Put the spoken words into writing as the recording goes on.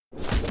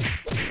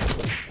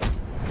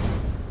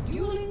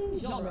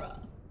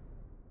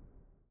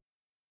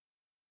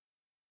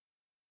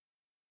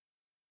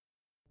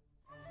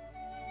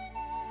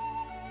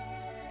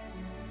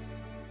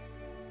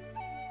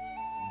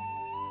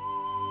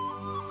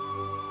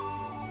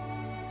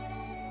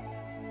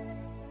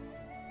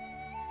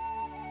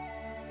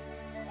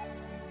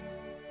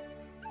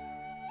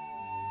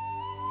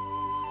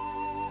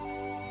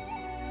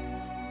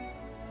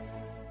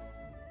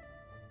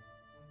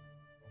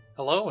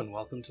Hello and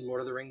welcome to Lord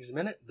of the Rings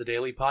Minute, the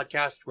daily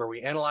podcast where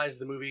we analyze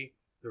the movie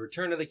The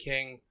Return of the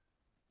King,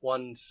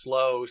 one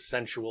slow,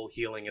 sensual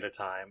healing at a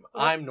time.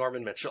 I'm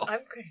Norman Mitchell.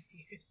 I'm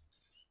confused.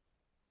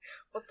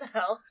 What the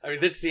hell? I mean,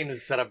 this scene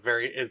is set up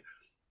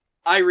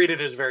I read it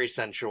as very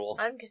sensual.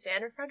 I'm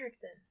Cassandra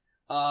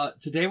Fredrickson.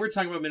 Today we're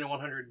talking about minute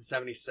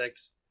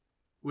 176,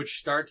 which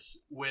starts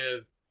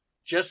with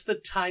just the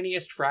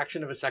tiniest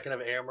fraction of a second of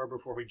Éomer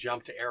before we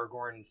jump to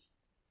Aragorn's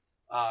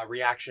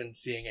reaction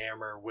seeing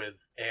Éomer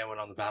with Éowyn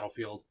on the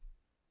battlefield,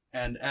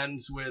 and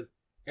ends with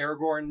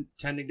Aragorn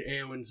tending to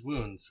Éowyn's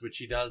wounds, which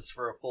he does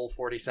for a full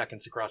 40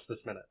 seconds across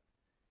this minute.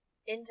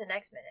 Into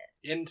next minute.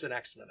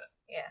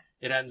 Yeah.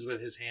 It ends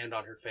with his hand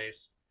on her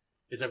face.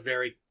 It's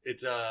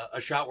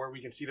a shot where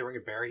we can see the Ring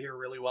of Barahir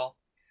really well.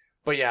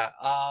 But yeah,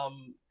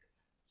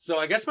 so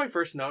I guess my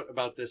first note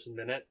about this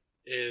minute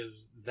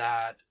is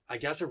that I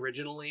guess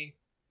originally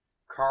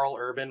Karl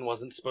Urban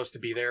wasn't supposed to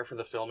be there for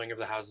the filming of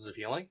the Houses of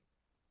Healing,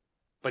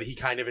 but he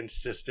kind of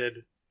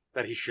insisted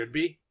that he should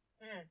be,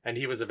 and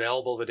he was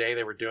available the day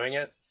they were doing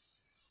it.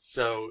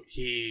 So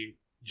he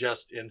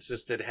just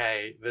insisted,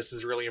 hey, this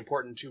is really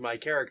important to my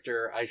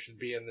character. I should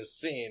be in this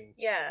scene.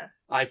 Yeah.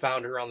 I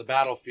found her on the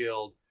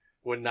battlefield.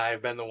 Wouldn't I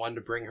have been the one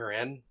to bring her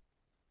in?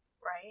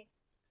 Right.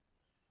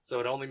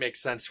 So it only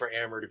makes sense for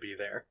Éomer to be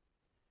there.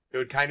 It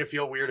would kind of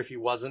feel weird if he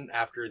wasn't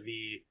after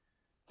the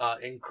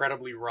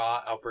incredibly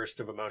raw outburst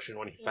of emotion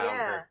when he found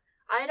her.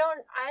 I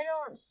don't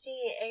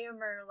see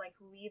Éomer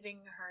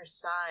leaving her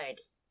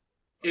side,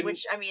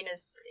 which I mean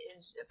is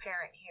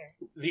apparent here.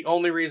 The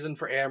only reason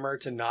for Éomer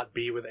to not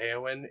be with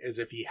Éowyn is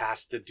if he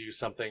has to do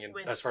something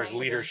as far as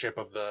leadership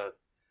of the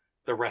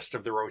rest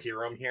of the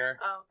Rohirrim here.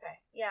 Oh, okay.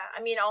 Yeah,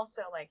 I mean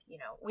also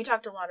we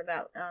talked a lot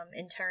about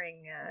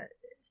interring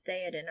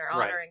Theoden or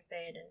honoring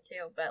Theoden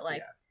too, but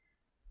yeah.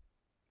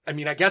 I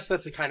mean, I guess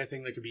that's the kind of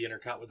thing that could be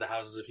intercut with the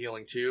Houses of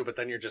Healing too, but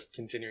then you're just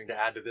continuing to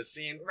add to this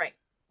scene. Right.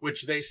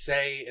 Which they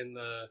say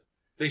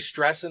they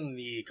stress in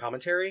the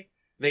commentary,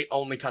 they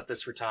only cut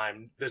this for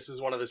time. This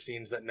is one of the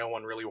scenes that no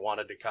one really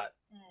wanted to cut.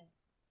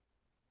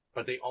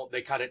 But they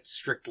cut it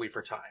strictly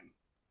for time.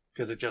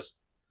 Because it just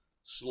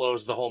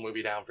slows the whole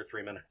movie down for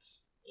 3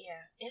 minutes.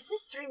 Yeah. Is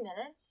this 3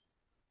 minutes?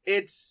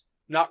 It's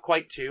not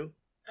quite 2.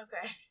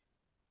 Okay.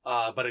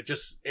 But it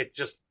just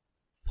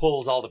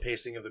pulls all the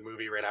pacing of the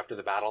movie right after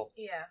the battle.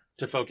 Yeah.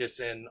 To focus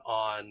in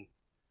on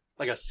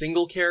a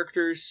single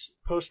character's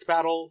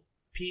post-battle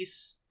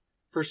piece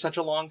for such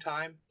a long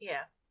time.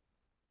 Yeah.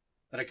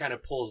 That it kind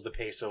of pulls the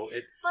pace, so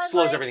it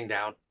slows everything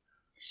down.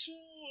 She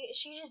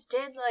just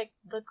did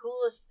the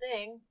coolest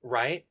thing.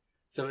 Right?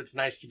 So it's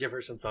nice to give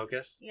her some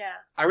focus.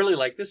 Yeah. I really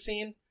like this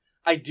scene.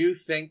 I do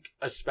think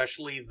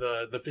especially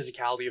the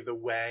physicality of the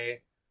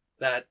way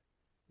that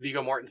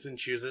Viggo Mortensen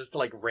chooses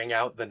to wring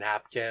out the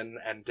napkin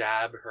and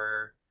dab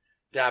her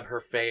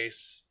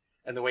face,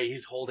 and the way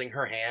he's holding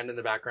her hand in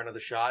the background of the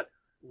shot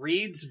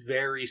reads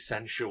very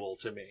sensual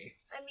to me.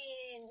 I mean,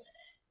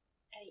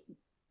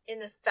 in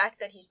the fact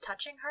that he's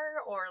touching her,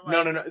 or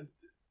No.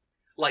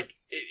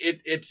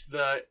 It's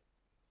the.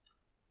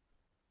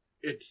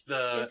 Is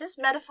this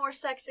metaphor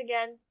sex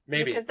again?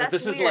 Maybe, because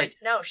that's weird.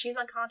 No, she's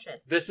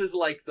unconscious. It's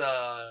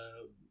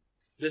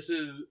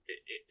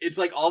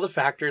all the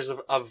factors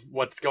of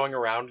what's going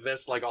around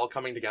this, all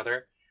coming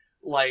together.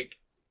 I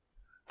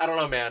don't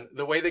know, man.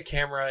 The way the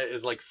camera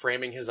is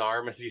framing his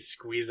arm as he's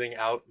squeezing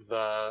out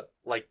the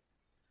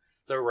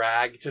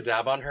rag to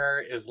dab on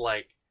her is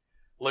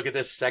look at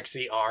this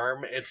sexy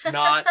arm. It's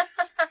not,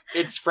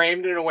 it's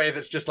framed in a way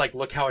that's just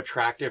look how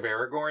attractive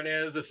Aragorn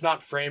is. It's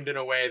not framed in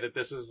a way that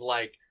this is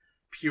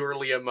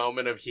purely a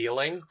moment of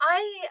healing.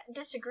 I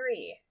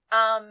disagree.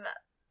 I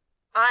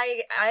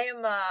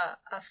am a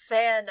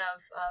fan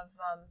of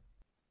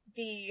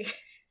the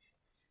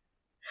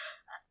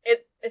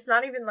it's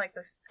not even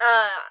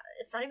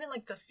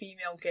the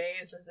female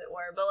gaze, as it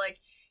were, but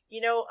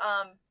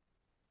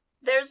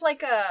there's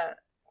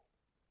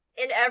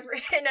in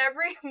every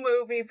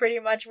movie pretty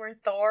much where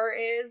Thor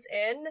is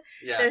in,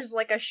 there's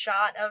a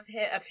shot of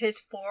his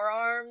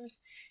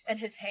forearms and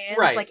his hands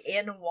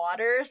in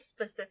water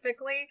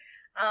specifically,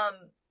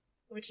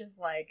 which is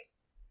my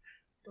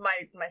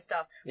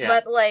stuff. Yeah.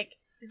 But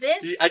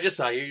this, I just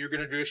saw you're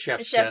gonna do a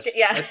chef's kiss.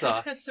 Yeah, I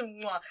saw.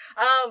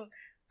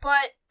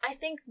 But I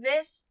think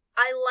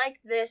I like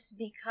this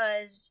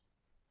because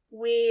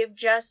we've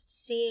just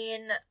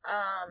seen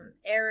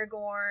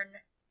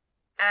Aragorn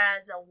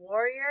as a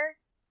warrior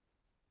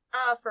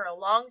for a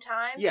long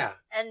time. Yeah.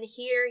 And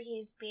here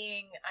he's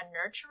being a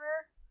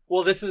nurturer.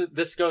 Well, this is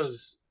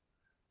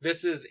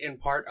in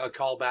part a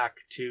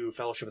callback to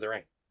Fellowship of the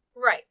Ring.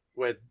 Right.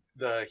 With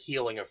the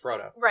healing of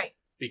Frodo. Right.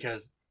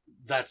 Because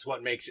that's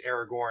what makes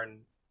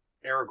Aragorn.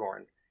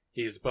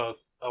 He's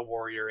both a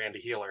warrior and a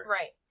healer.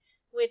 Right.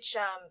 Which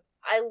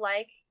I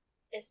like,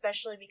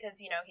 especially because,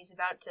 he's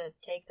about to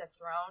take the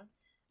throne.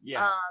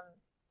 Yeah.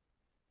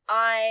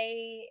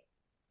 I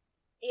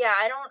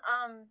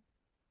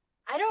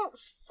don't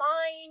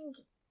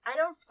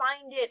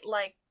find it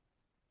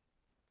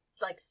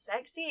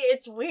sexy.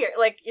 It's weird.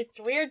 It's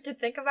weird to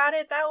think about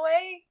it that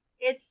way.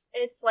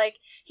 It's like,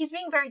 he's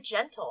being very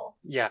gentle.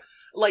 Yeah.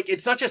 Like,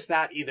 it's not just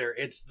that either.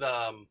 It's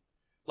the,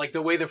 like,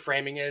 the way the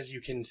framing is,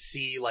 you can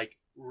see, like,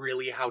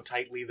 really how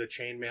tightly the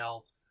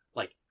chainmail,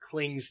 like,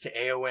 clings to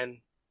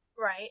Éowyn.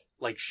 Right.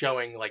 Like,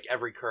 showing, like,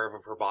 every curve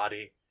of her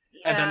body.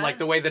 Yeah. And then, like,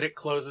 the way that it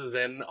closes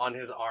in on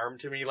his arm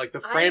to me, like,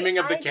 the framing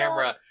of the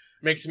camera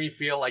makes me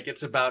feel like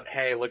it's about,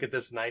 hey, look at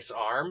this nice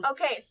arm.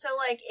 Okay, so,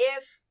 like,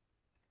 if,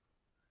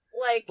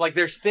 like... Like,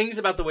 there's things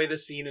about the way the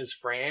scene is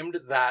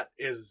framed that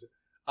is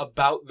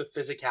about the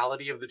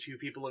physicality of the two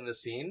people in the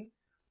scene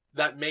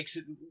that makes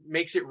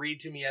it read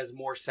to me as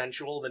more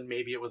sensual than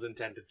maybe it was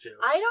intended to.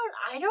 I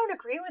don't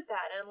agree with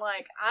that, and,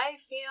 like, I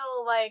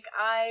feel like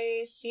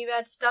I see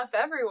that stuff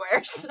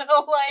everywhere, so,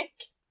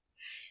 like...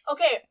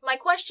 Okay, my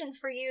question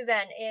for you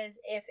then is,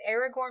 if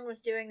Aragorn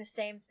was doing the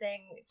same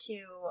thing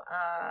to,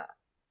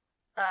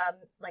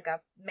 like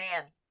a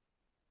man.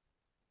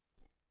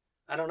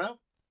 I don't know.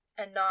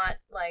 And not,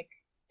 like,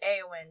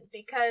 Éowyn.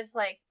 Because,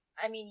 like,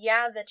 I mean,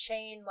 yeah, the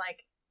chain,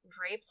 like,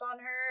 drapes on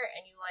her,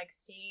 and you, like,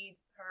 see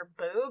her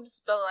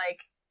boobs, but,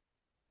 like,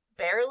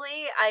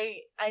 barely.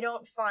 I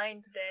don't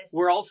find this...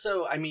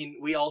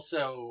 We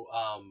also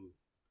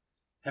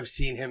have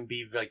seen him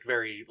be, like,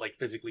 very, like,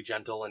 physically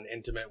gentle and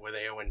intimate with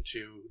Éowyn,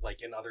 too,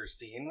 like, in other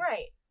scenes.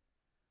 Right.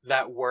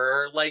 That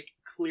were, like,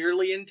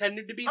 clearly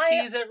intended to be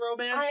teased at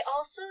romance. I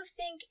also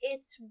think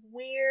it's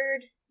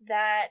weird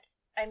that,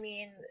 I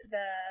mean,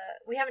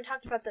 we haven't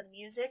talked about the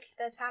music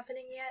that's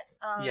happening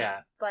yet.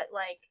 Yeah. But,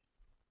 like,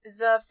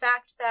 the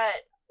fact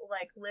that,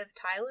 like, Liv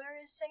Tyler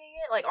is singing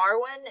it, like,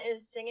 Arwen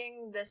is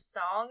singing this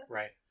song.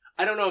 Right.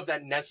 I don't know if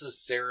that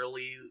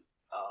necessarily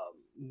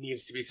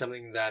needs to be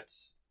something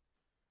that's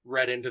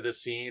read into the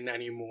scene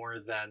any more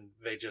than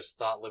they just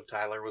thought Liv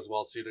Tyler was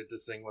well suited to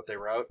sing what they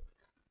wrote.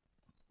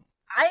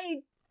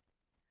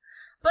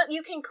 But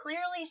you can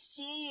clearly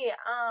see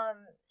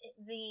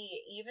the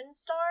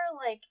Evenstar,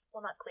 like,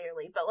 well, not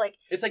clearly, but, like,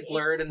 it's like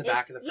blurred in the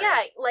back of the frame.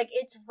 Yeah, like,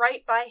 it's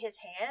right by his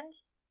hand.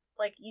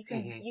 Like, you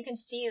can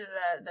see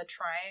the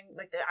triangle,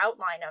 like, the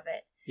outline of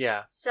it.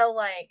 Yeah. So,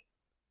 like,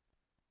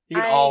 you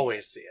can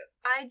always see it.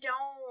 I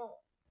don't.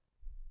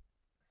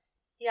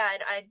 Yeah,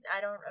 I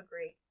don't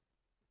agree.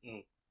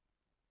 Mm.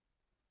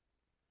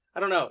 I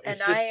don't know. It's and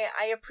just,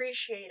 I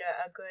appreciate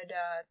a good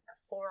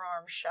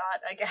forearm shot,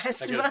 I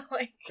guess. A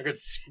good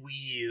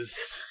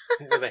squeeze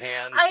with a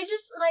hand. I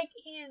just, like,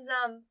 he's,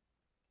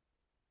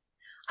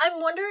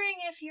 I'm wondering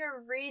if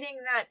you're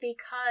reading that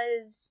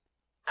because,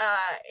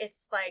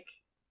 it's,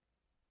 like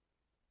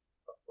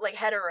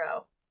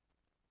hetero.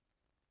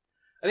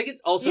 I think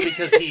it's also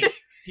because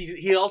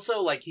he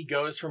also, like, he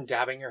goes from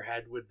dabbing her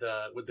head with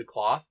the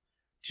cloth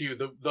to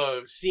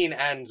the scene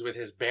ends with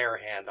his bare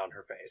hand on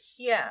her face.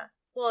 Yeah.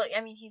 Well,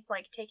 I mean, he's,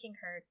 like, taking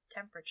her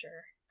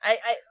temperature.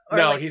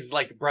 He's,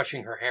 like,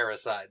 brushing her hair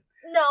aside.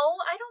 No,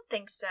 I don't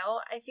think so.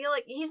 I feel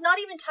like he's not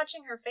even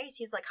touching her face.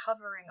 He's, like,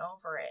 hovering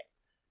over it.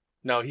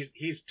 No,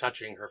 he's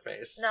touching her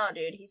face. No,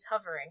 dude, he's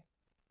hovering.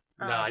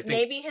 No, I think...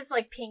 Maybe his,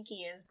 like,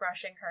 pinky is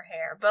brushing her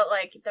hair, but,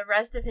 like, the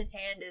rest of his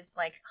hand is,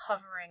 like,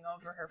 hovering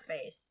over her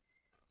face.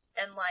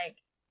 And,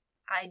 like,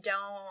 I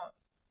don't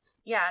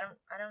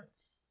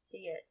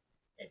see it.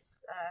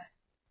 It's,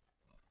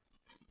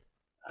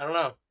 I don't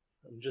know.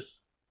 I'm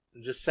just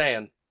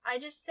saying. I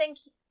just think,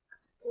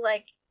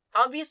 like,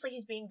 obviously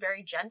he's being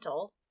very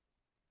gentle.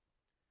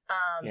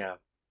 Yeah.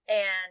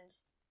 And,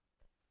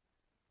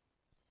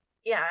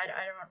 yeah,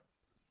 I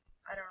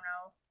don't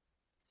know.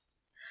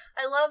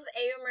 I love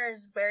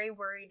Éomer's very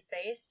worried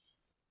face.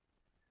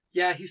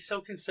 Yeah, he's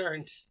so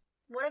concerned.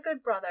 What a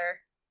good brother.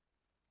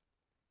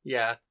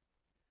 Yeah.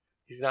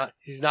 He's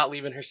not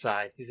leaving her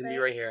side. He's gonna be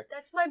right here.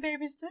 That's my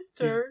baby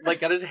sister. He's, like,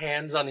 got his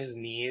hands on his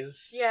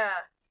knees. Yeah.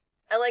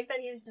 I like that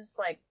he's just,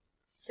 like,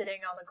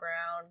 sitting on the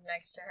ground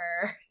next to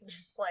her.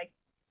 Just, like,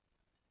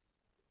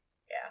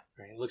 yeah.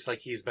 Right. It looks like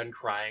he's been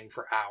crying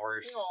for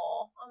hours.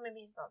 Oh,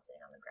 maybe he's not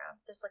sitting on the ground.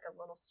 There's, like, a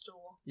little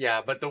stool.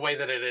 Yeah, but the way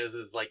that it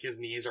is, like, his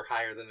knees are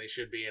higher than they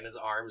should be, and his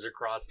arms are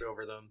crossed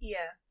over them.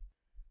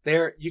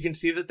 Yeah. You can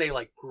see that they,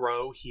 like,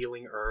 grow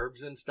healing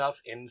herbs and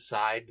stuff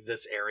inside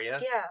this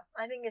area. Yeah,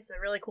 I think it's a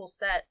really cool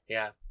set.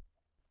 Yeah.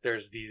 There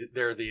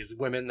are these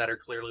women that are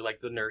clearly,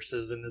 like, the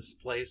nurses in this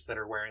place that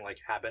are wearing, like,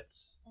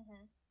 habits.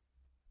 Mm-hmm.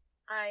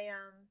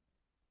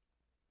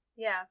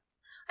 Yeah.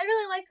 I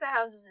really like the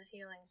Houses of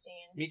Healing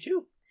scene. Me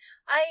too.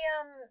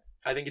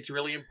 I think it's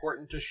really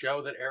important to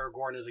show that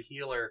Aragorn is a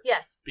healer.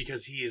 Yes.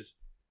 Because he's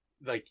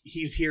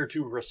here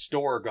to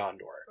restore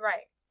Gondor.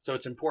 Right. So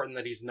it's important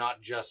that he's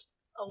not just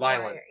a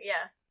violent. Warrior.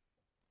 Yeah.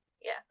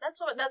 Yeah. That's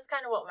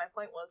kind of what my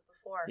point was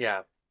before.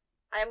 Yeah.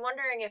 I'm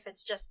wondering if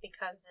it's just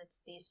because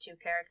it's these two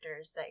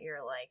characters that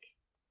you're like,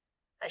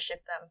 I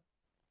ship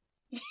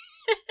them.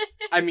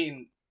 I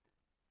mean,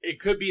 it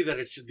could be that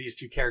it's these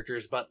two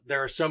characters, but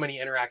there are so many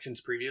interactions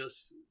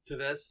previous to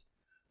this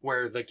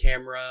where the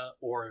camera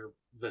or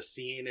the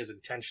scene is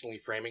intentionally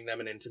framing them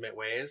in intimate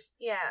ways.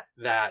 Yeah.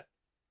 That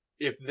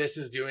if this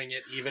is doing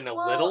it even a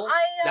little,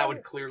 that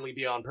would clearly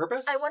be on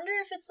purpose. I wonder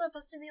if it's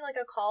supposed to be like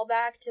a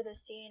callback to the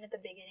scene at the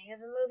beginning of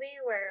the movie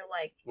where,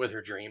 like... With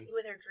her dream,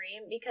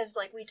 because,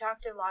 like, we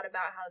talked a lot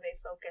about how they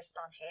focused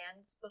on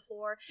hands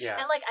before. Yeah.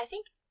 And, like, I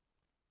think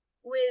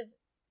with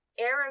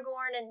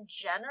Aragorn in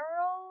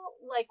general,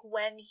 like,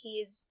 when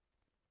he's...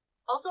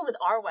 Also with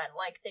Arwen,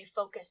 like, they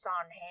focus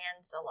on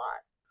hands a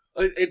lot.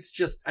 It's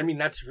just, I mean,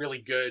 that's really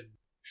good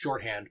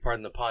shorthand,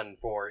 pardon the pun,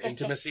 for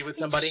intimacy with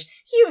somebody.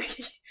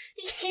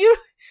 You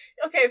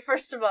okay,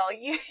 first of all,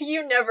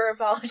 you never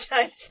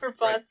apologize for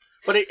puns.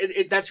 Right.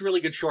 But that's really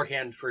good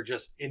shorthand for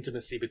just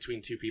intimacy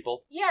between two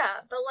people.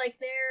 Yeah, but like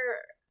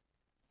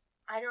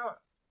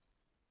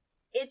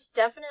it's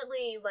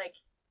definitely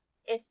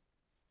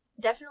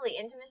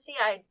intimacy.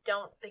 I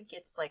don't think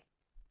it's like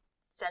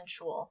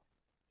sensual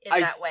in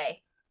that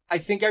way. I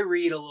think I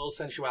read a little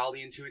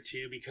sensuality into it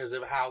too because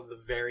of how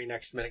the very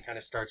next minute kind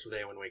of starts with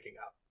Eowyn waking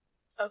up.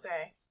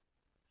 Okay.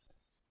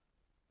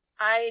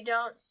 I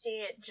don't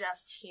see it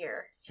just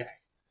here. Okay.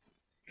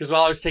 Because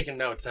while I was taking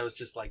notes, I was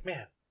just like,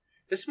 man,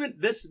 this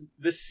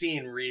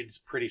scene reads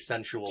pretty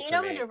sensual to me. Do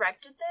you know who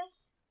directed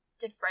this?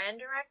 Did Fran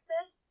direct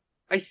this?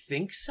 I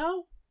think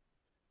so.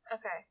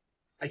 Okay.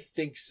 I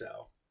think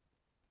so.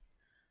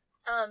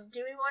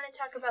 Do we want to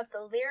talk about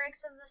the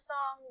lyrics of the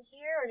song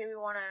here, or do we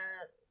want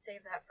to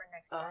save that for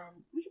next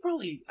time?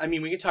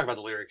 We can talk about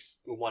the lyrics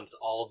once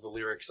all of the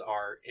lyrics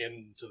are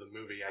into the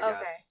movie, I guess.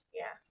 Okay,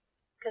 yeah.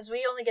 Because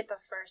we only get the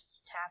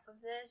first half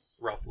of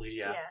this. Roughly,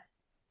 yeah. Yeah.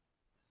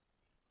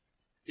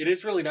 It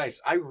is really nice.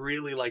 I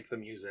really like the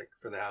music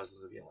for the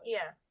Houses of Healing.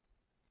 Yeah.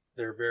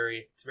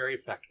 It's very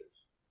effective.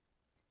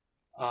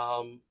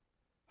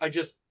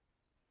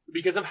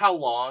 Because of how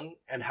long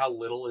and how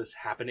little is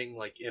happening,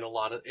 like,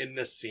 in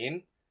this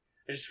scene,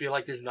 I just feel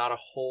like there's not a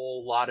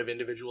whole lot of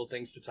individual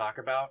things to talk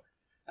about.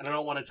 And I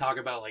don't want to talk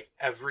about, like,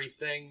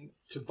 everything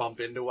to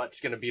bump into what's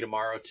going to be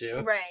tomorrow,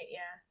 too. Right,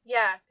 yeah.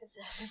 Yeah, because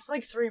it's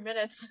like 3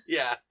 minutes.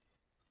 Yeah.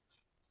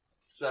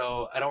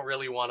 So, I don't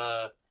really want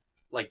to,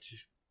 like, to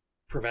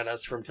prevent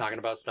us from talking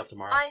about stuff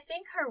tomorrow. I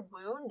think her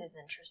wound is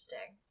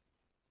interesting.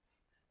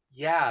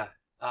 Yeah,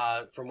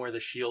 from where the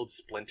shield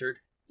splintered.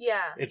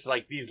 Yeah. It's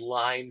like these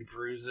lined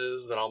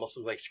bruises that almost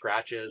look like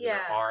scratches, and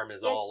her arm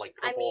is all like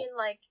purple. I mean,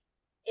 like,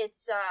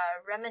 it's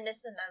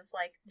reminiscent of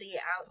like the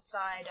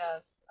outside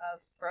of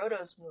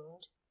Frodo's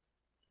wound.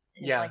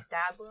 His like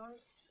stab wound.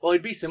 Well,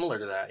 it'd be similar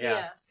to that,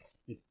 yeah.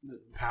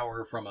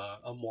 Power from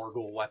a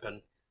Morgul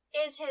weapon.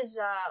 Is his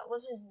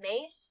was his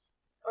mace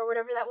or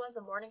whatever that was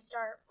a Morning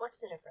Star? What's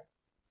the difference?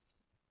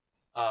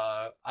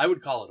 I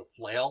would call it a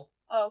flail.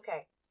 Oh,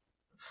 okay.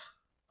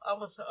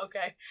 Almost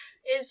okay.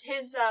 Is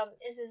his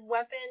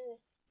weapon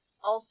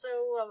also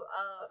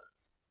a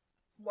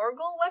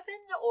Morgul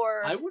weapon,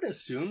 or I would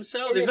assume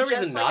so. There's no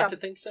reason not to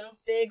think so.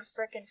 Big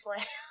frickin'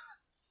 flail.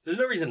 There's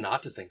no reason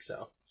not to think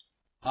so.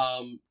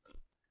 What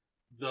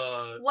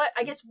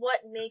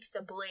makes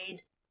a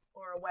blade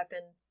or a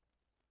weapon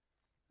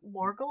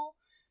Morgul?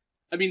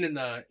 I mean, in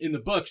the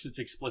books, it's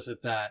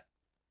explicit that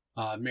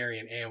Merry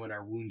and Eowyn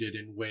are wounded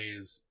in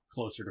ways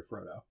closer to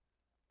Frodo.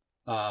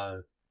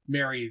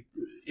 Merry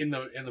in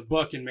the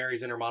book, in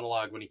Merry's inner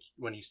monologue,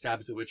 when he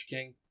stabs the Witch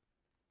King,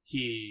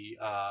 he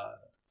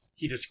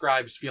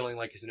describes feeling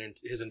like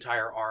his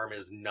entire arm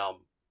is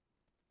numb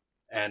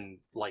and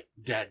like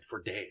dead for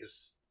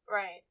days.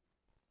 Right.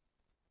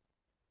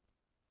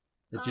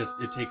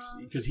 It takes,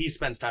 because he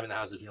spends time in the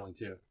House of Healing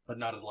too, but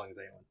not as long as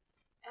Eowyn.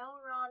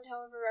 Elrond,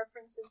 however,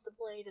 references the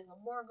blade as a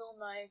Morgul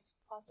knife,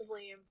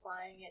 possibly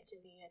implying it to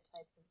be a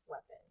type of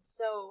weapon.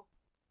 So,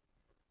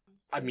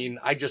 I mean,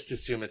 I just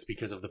assume it's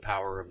because of the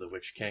power of the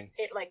Witch King.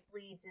 It, like,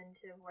 bleeds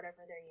into whatever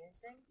they're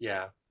using?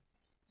 Yeah.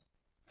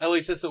 At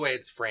least that's the way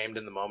it's framed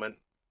in the moment.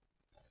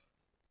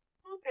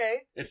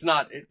 Okay. It's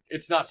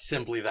not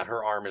simply that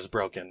her arm is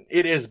broken.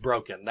 It is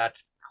broken.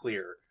 That's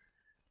clear.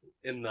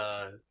 In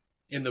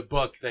the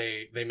book,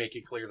 they make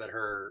it clear that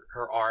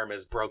her arm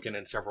is broken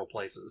in several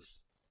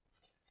places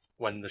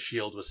when the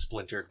shield was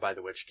splintered by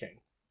the Witch King.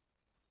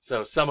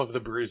 So some of the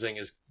bruising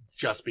is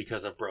just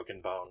because of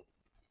broken bone.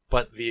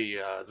 But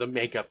the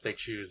makeup they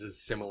choose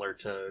is similar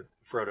to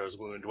Frodo's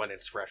wound when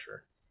it's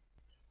fresher.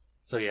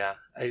 So yeah,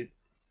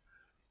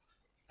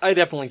 I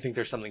definitely think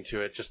there's something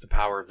to it, just the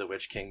power of the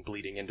Witch King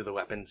bleeding into the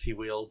weapons he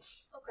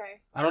wields.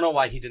 Okay. I don't know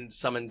why he didn't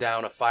summon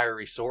down a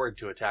fiery sword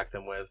to attack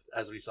them with,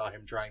 as we saw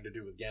him trying to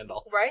do with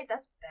Gandalf. Right?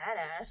 That's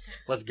badass.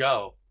 Let's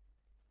go.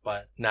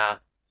 But nah,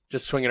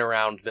 just swinging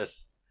around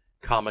this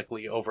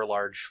comically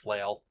overlarge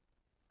flail.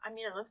 I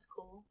mean, it looks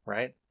cool.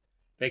 Right?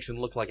 Makes him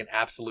look like an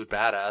absolute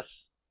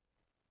badass.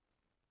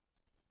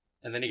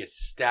 And then he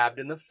gets stabbed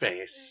in the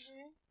face,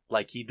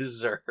 like he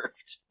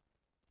deserved.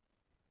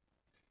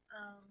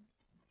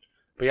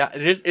 But yeah,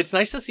 it's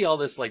nice to see all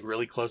this like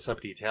really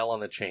close-up detail on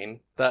the chain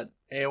that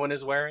Eowyn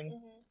is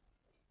wearing.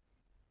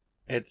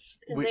 It's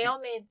because they all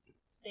made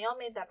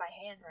that by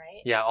hand,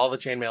 right? Yeah, all the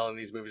chainmail in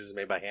these movies is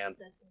made by hand.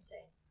 That's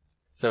insane.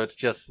 So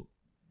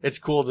it's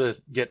cool to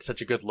get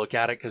such a good look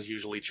at it, because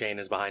usually chain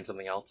is behind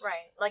something else.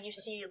 Right, like you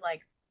see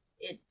like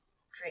it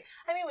great.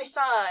 I mean, we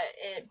saw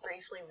it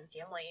briefly with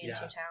Gimli in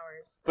Two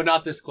Towers. But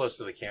not this close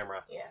to the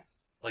camera. Yeah.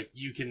 Like,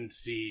 you can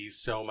see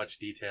so much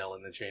detail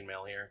in the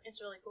chainmail here.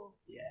 It's really cool.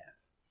 Yeah.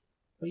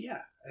 But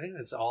yeah, I think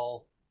that's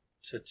all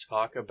to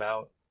talk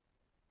about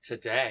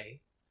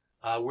today.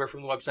 We're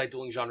from the website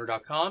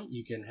duelinggenre.com.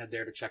 You can head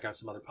there to check out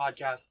some other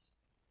podcasts.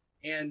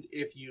 And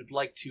if you'd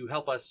like to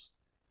help us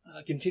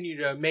continue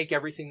to make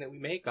everything that we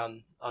make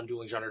on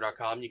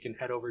duelinggenre.com, you can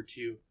head over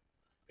to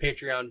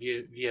Patreon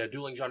via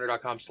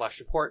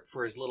duelinggenre.com/support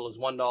for as little as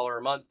 $1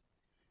 a month.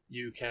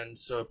 You can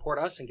support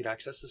us and get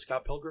access to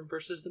Scott Pilgrim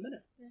versus the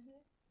Minute. Mm-hmm.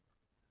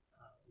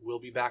 We'll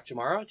be back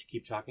tomorrow to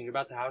keep talking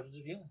about the Houses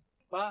of Healing.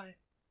 Bye.